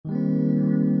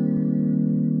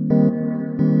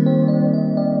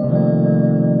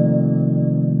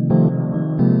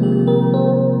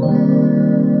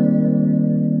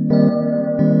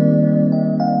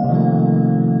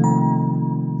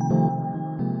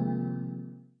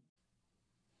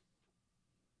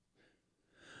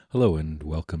Hello and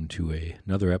welcome to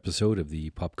another episode of the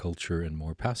Pop Culture and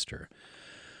More Pastor.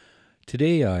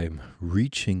 Today I'm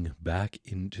reaching back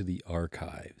into the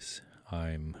archives.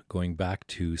 I'm going back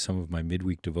to some of my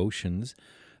midweek devotions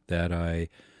that I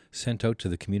sent out to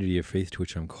the community of faith to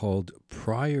which I'm called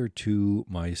prior to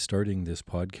my starting this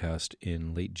podcast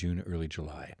in late June, early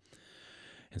July.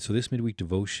 And so this midweek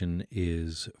devotion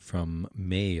is from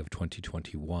May of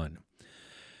 2021.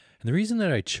 And the reason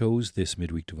that I chose this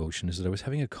midweek devotion is that I was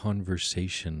having a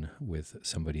conversation with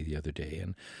somebody the other day,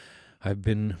 and I've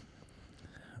been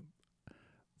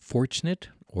fortunate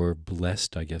or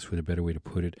blessed, I guess, with a better way to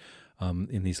put it,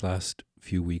 in these last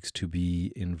few weeks to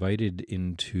be invited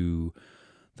into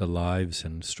the lives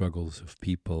and struggles of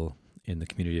people in the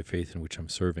community of faith in which I'm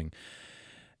serving.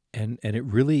 And it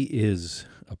really is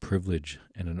a privilege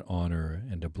and an honor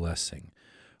and a blessing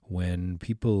when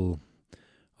people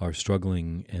are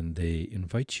struggling and they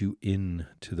invite you in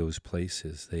to those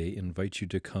places. They invite you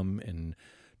to come and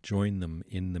join them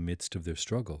in the midst of their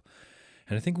struggle.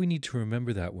 And I think we need to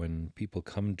remember that when people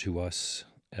come to us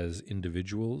as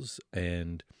individuals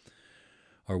and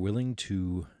are willing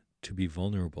to be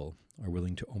vulnerable, are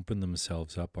willing to open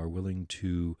themselves up, are willing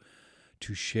to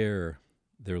share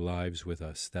their lives with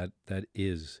us, that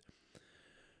is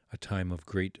a time of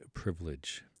great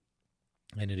privilege.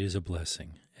 And it is a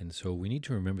blessing. And so we need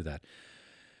to remember that.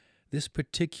 This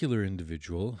particular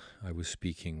individual I was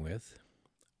speaking with,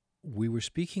 we were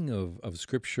speaking of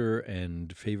Scripture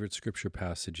and favorite Scripture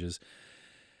passages.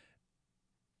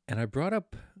 And I brought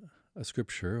up a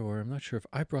Scripture, or I'm not sure if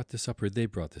I brought this up or they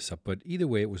brought this up, but either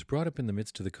way, it was brought up in the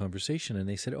midst of the conversation. And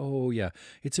they said, oh yeah,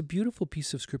 it's a beautiful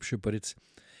piece of Scripture, but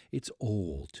it's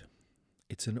old.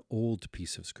 It's an old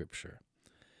piece of Scripture.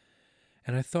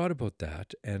 And I thought about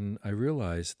that, and I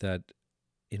realized that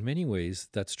in many ways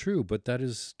that's true, but that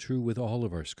is true with all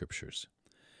of our scriptures.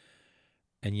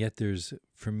 And yet there's,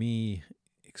 for me,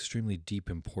 extremely deep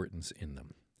importance in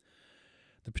them.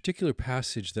 The particular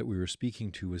passage that we were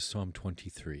speaking to was Psalm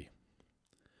 23.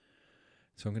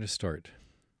 So I'm going to start.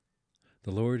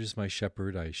 The Lord is my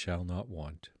shepherd, I shall not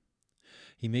want.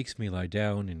 He makes me lie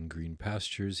down in green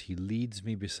pastures. He leads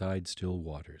me beside still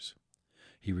waters.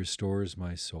 He restores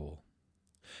my soul.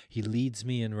 He leads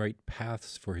me in right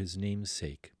paths for his name's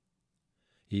sake.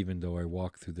 Even though I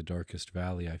walk through the darkest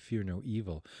valley, I fear no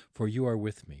evil, for you are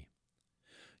with me.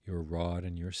 Your rod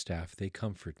and your staff, they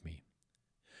comfort me.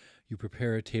 You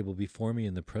prepare a table before me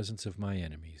in the presence of my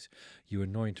enemies. You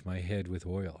anoint my head with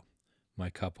oil. My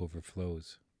cup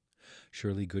overflows.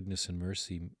 Surely goodness and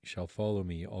mercy shall follow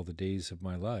me all the days of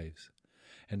my lives,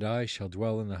 and I shall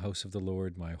dwell in the house of the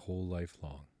Lord my whole life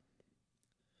long.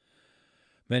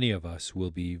 Many of us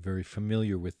will be very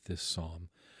familiar with this psalm,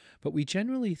 but we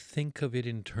generally think of it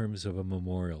in terms of a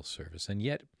memorial service. And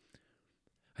yet,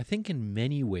 I think in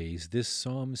many ways, this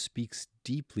psalm speaks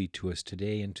deeply to us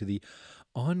today and to the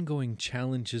ongoing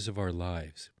challenges of our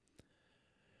lives.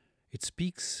 It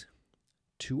speaks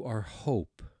to our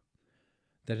hope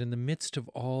that in the midst of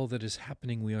all that is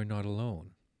happening, we are not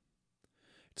alone.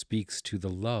 It speaks to the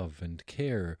love and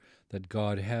care that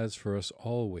God has for us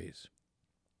always.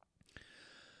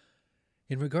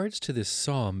 In regards to this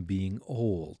psalm being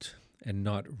old and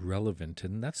not relevant,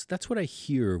 and that's what I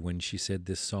hear when she said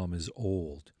this psalm is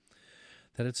old,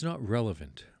 that it's not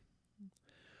relevant.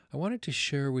 I wanted to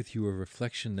share with you a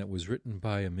reflection that was written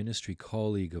by a ministry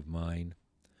colleague of mine,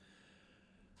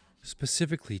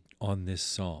 specifically on this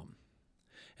psalm.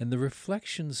 And the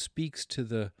reflection speaks to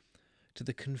the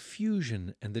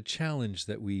confusion and the challenge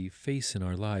that we face in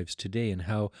our lives today, and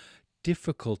how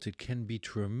difficult it can be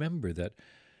to remember that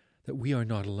we are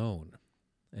not alone.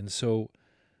 And so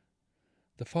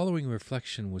the following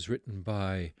reflection was written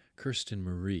by Kirsten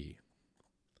Marie.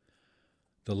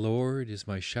 The Lord is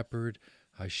my shepherd,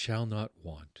 I shall not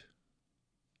want.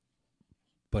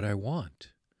 But I want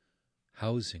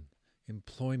housing,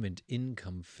 employment,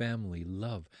 income, family,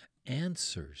 love,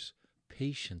 answers,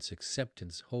 patience,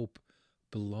 acceptance, hope,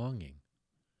 belonging.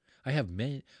 I have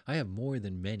more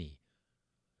than many.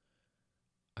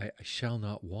 I shall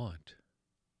not want.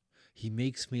 He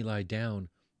makes me lie down.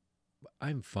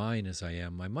 I'm fine as I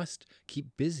am. I must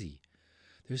keep busy.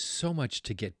 There's so much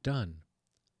to get done.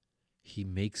 He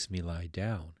makes me lie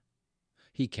down.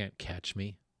 He can't catch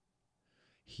me.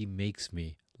 He makes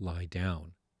me lie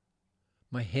down.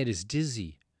 My head is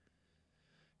dizzy.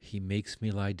 He makes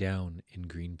me lie down in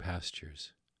green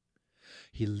pastures.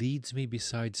 He leads me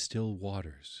beside still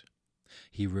waters.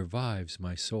 He revives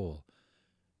my soul.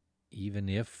 Even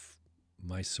if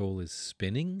my soul is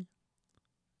spinning,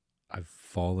 I've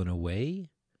fallen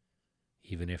away,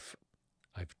 even if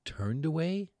I've turned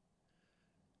away,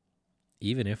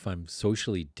 even if I'm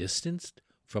socially distanced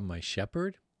from my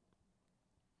shepherd,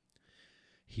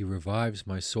 he revives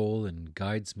my soul and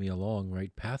guides me along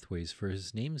right pathways for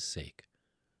his name's sake.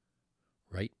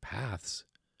 Right paths,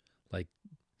 like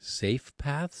safe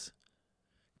paths,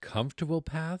 comfortable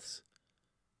paths.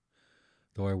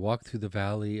 Though I walk through the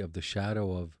valley of the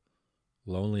shadow of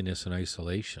loneliness and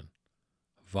isolation,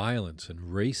 violence and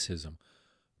racism,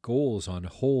 goals on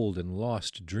hold and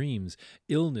lost dreams,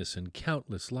 illness and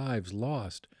countless lives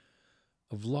lost,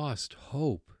 of lost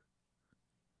hope.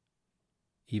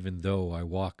 Even though I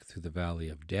walk through the valley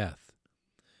of death,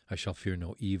 I shall fear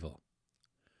no evil.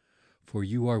 For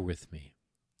you are with me.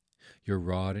 Your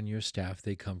rod and your staff,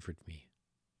 they comfort me.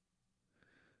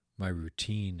 My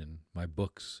routine and my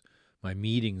books, my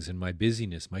meetings and my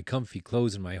busyness, my comfy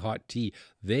clothes and my hot tea,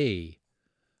 they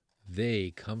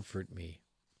comfort me.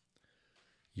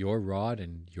 Your rod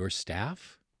and your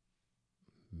staff?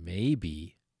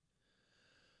 Maybe.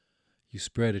 You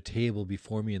spread a table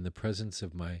before me in the presence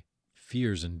of my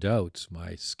fears and doubts,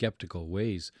 my skeptical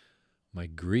ways, my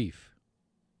grief,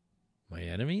 my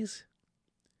enemies?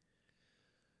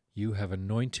 You have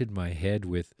anointed my head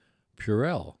with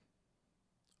Purell,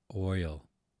 oil,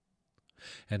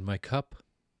 and my cup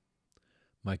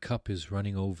is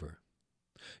running over.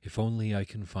 If only I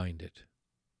can find it.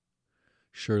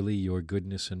 Surely your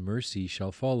goodness and mercy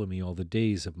shall follow me all the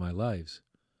days of my lives.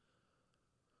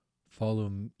 Follow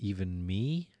even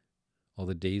me all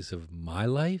the days of my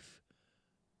life?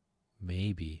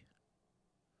 Maybe,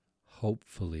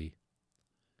 hopefully.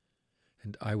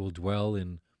 And I will dwell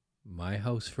in my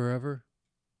house forever,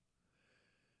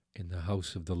 in the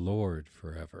house of the Lord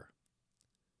forever.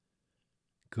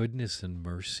 Goodness and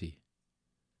mercy,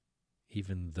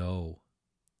 even though,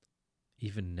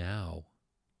 even now,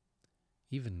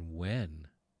 even when,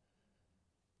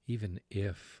 even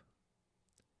if.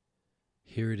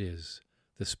 Here it is,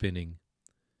 the spinning.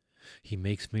 He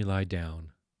makes me lie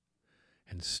down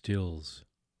and stills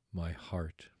my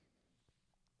heart.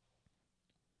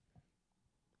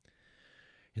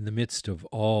 In the midst of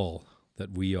all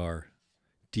that we are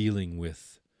dealing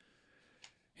with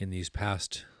in these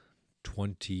past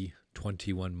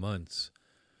 21 months,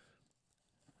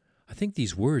 I think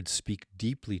these words speak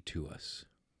deeply to us.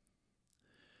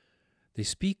 They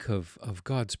speak of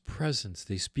God's presence.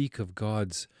 They speak of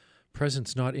God's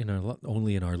presence not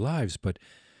only in our lives, but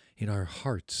in our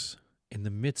hearts, in the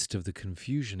midst of the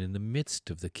confusion, in the midst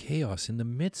of the chaos, in the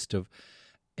midst of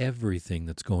everything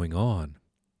that's going on.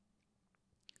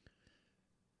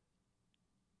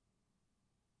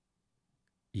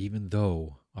 Even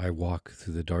though I walk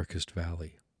through the darkest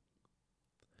valley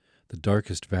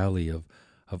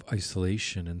of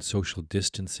isolation and social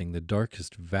distancing, the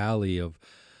darkest valley of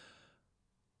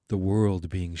the world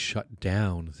being shut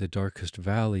down, the darkest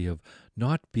valley of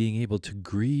not being able to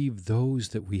grieve those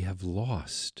that we have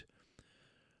lost,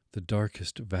 the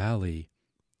darkest valley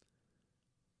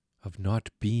of not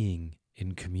being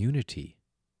in community,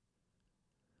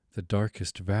 the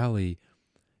darkest valley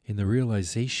in the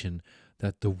realization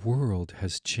that the world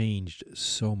has changed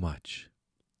so much.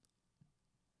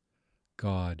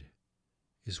 God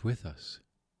is with us.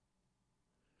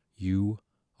 You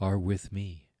are with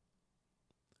me.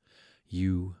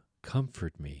 You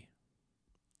comfort me.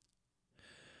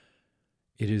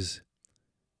 It is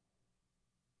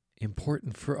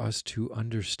important for us to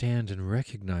understand and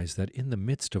recognize that in the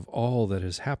midst of all that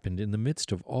has happened, in the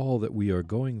midst of all that we are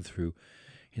going through,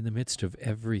 in the midst of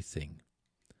everything,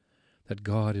 that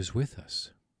God is with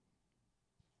us,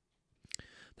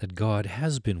 that God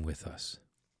has been with us,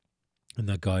 and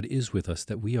that God is with us,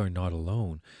 that we are not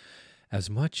alone. As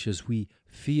much as we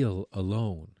feel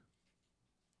alone,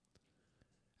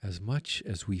 as much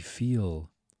as we feel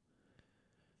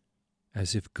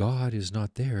as if God is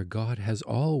not there, God has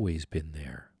always been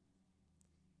there.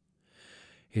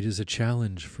 It is a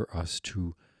challenge for us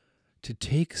to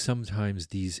take sometimes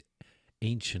these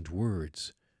ancient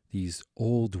words, these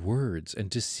old words,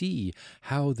 and to see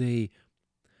how they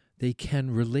can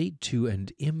relate to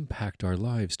and impact our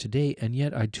lives today, and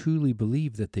yet I truly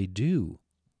believe that they do.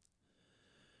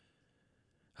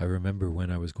 I remember when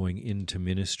I was going into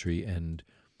ministry, and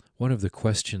one of the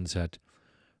questions at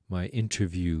my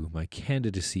interview, my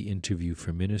candidacy interview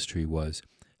for ministry was,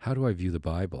 how do I view the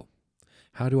Bible?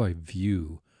 How do I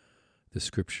view the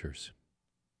Scriptures?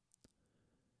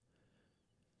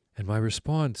 And my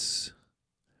response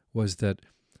was that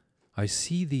I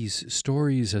see these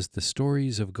stories as the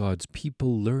stories of God's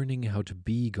people learning how to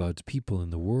be God's people in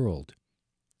the world.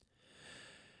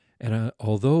 And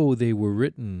although they were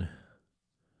written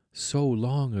so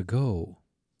long ago,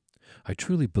 I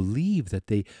truly believe that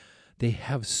they they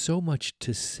have so much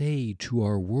to say to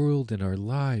our world and our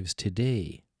lives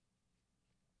today.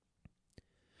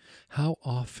 How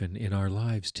often in our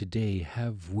lives today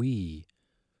have we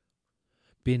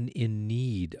been in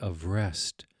need of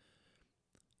rest?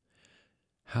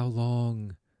 How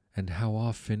long and how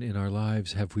often in our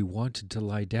lives have we wanted to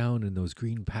lie down in those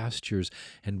green pastures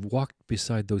and walk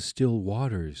beside those still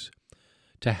waters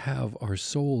to have our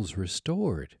souls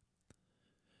restored?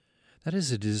 That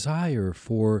is a desire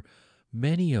for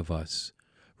many of us,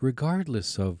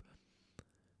 regardless of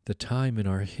the time in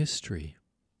our history.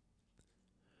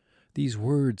 These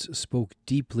words spoke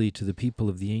deeply to the people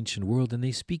of the ancient world, and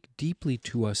they speak deeply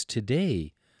to us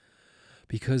today,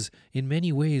 because in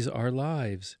many ways our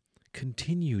lives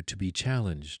continue to be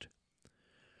challenged.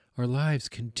 Our lives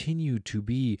continue to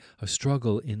be a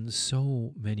struggle in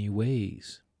so many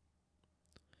ways.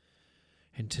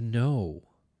 And to know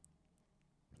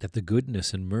that the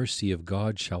goodness and mercy of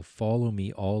God shall follow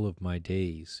me all of my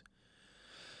days,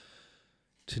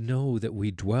 to know that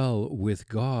we dwell with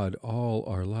God all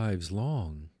our lives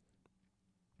long,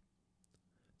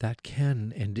 that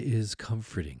can and is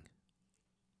comforting.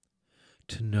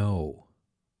 To know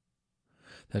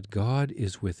that God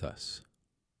is with us,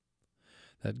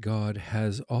 that God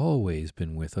has always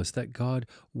been with us, that God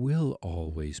will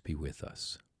always be with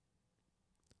us,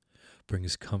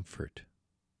 brings comfort.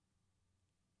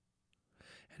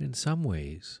 And in some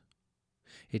ways,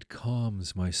 it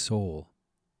calms my soul.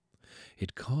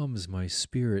 It calms my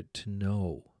spirit to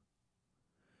know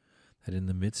that in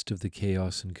the midst of the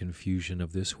chaos and confusion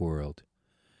of this world,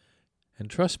 and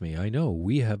trust me, I know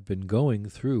we have been going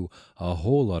through a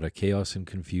whole lot of chaos and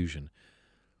confusion,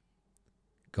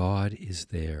 God is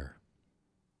there,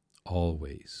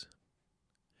 always,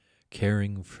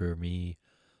 caring for me,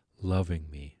 loving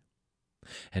me.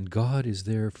 And God is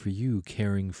there for you,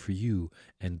 caring for you,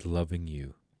 and loving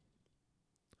you.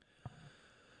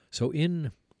 So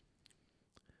in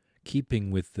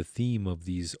keeping with the theme of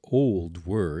these old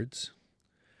words,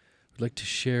 I'd like to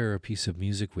share a piece of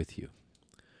music with you.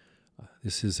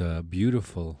 This is a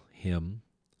beautiful hymn,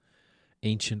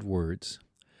 Ancient Words,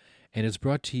 and it's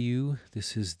brought to you.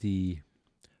 This is the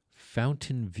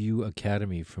Fountain View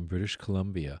Academy from British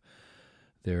Columbia,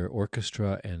 their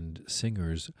orchestra and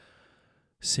singers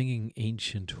singing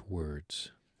ancient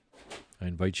words. I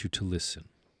invite you to listen.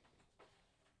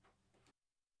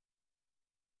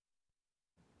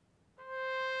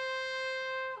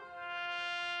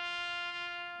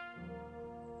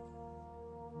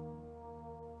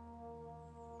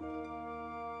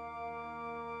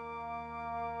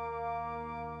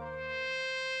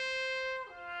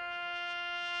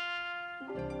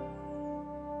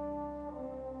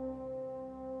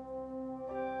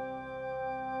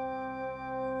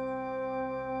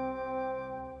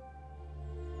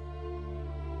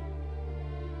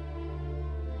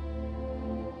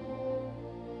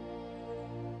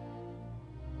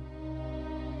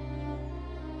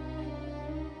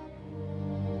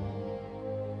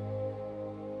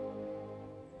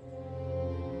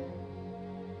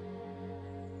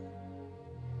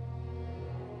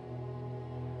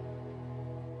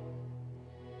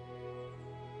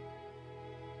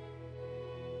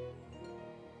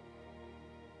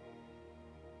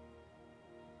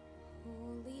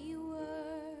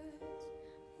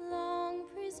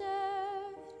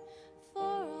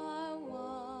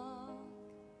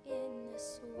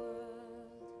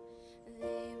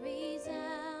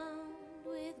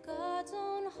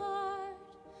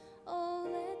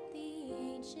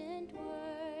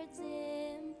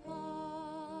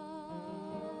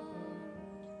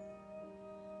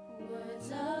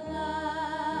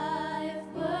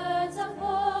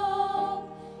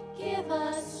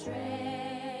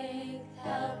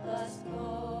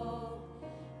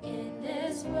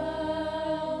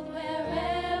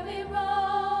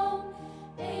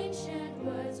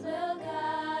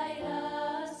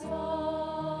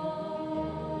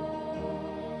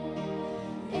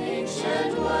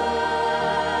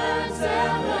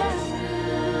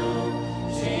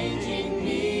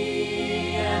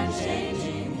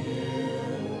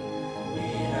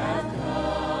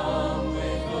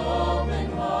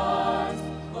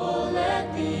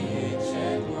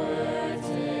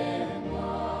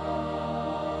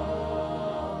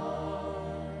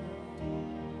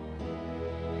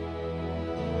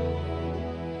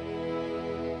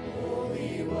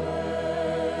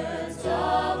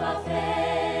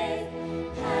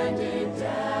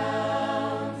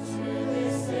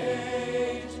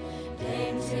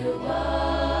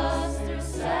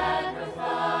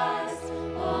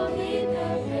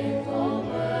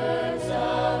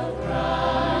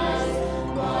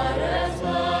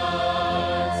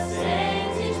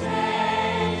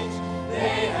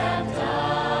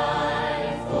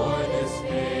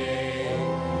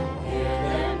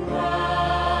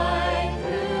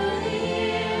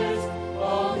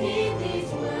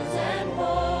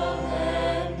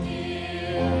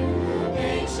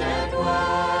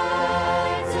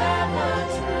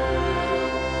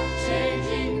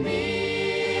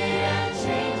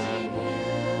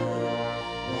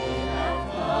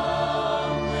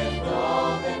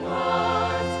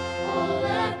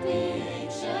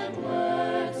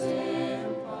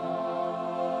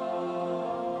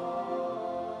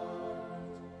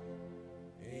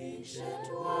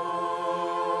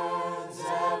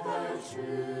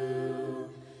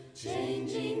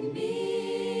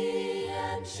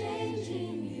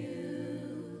 changing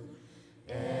you.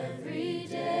 Every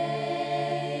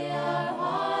day our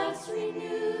hearts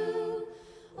renew.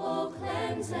 Oh,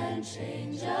 cleanse and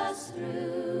change us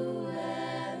through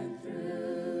and through.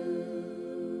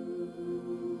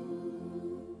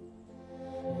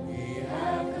 We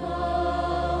have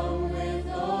come with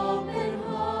open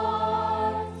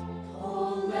hearts.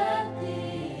 Oh, let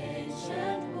the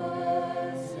ancient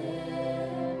words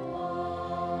impart.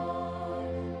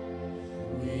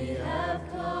 We have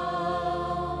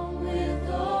come with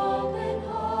open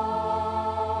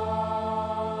hearts.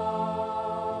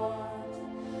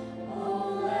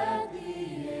 Oh, let the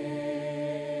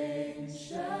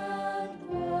ancient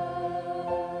words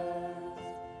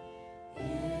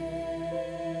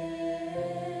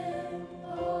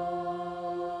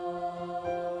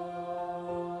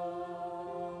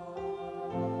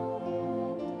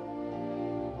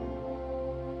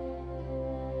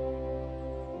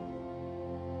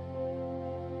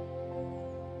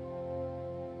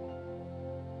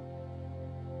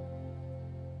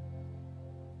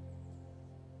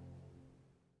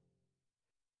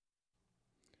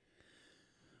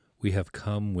We have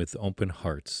come with open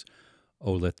hearts.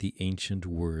 Oh, let the ancient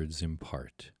words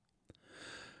impart.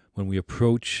 When we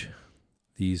approach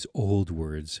these old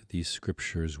words, these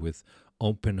scriptures, with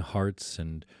open hearts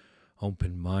and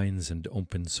open minds and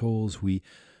open souls, we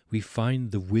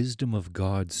find the wisdom of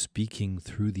God speaking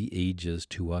through the ages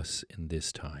to us in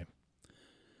this time.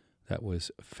 That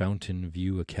was Fountain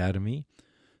View Academy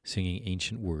singing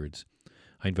Ancient Words.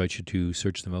 I invite you to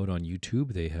search them out on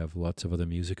YouTube. They have lots of other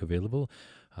music available.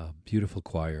 Beautiful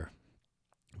choir.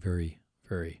 Very,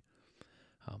 very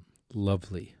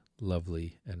lovely,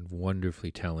 lovely, and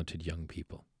wonderfully talented young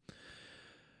people.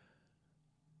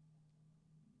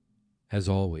 As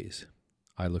always,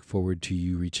 I look forward to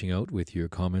you reaching out with your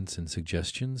comments and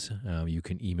suggestions. You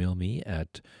can email me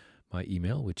at my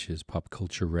email, which is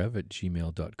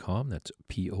popculturerev@gmail.com. That's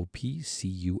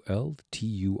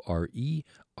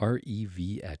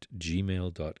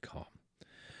popculturerev@gmail.com.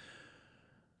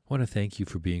 I want to thank you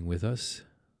for being with us.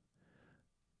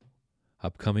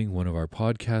 Upcoming, one of our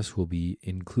podcasts will be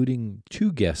including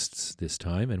 2 guests this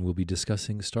time, and we'll be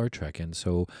discussing Star Trek. And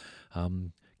so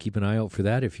keep an eye out for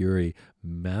that if you're a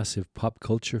massive pop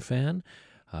culture fan.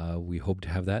 We hope to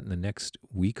have that in the next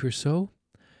week or so.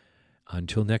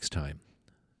 Until next time,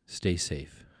 stay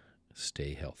safe,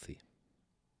 stay healthy.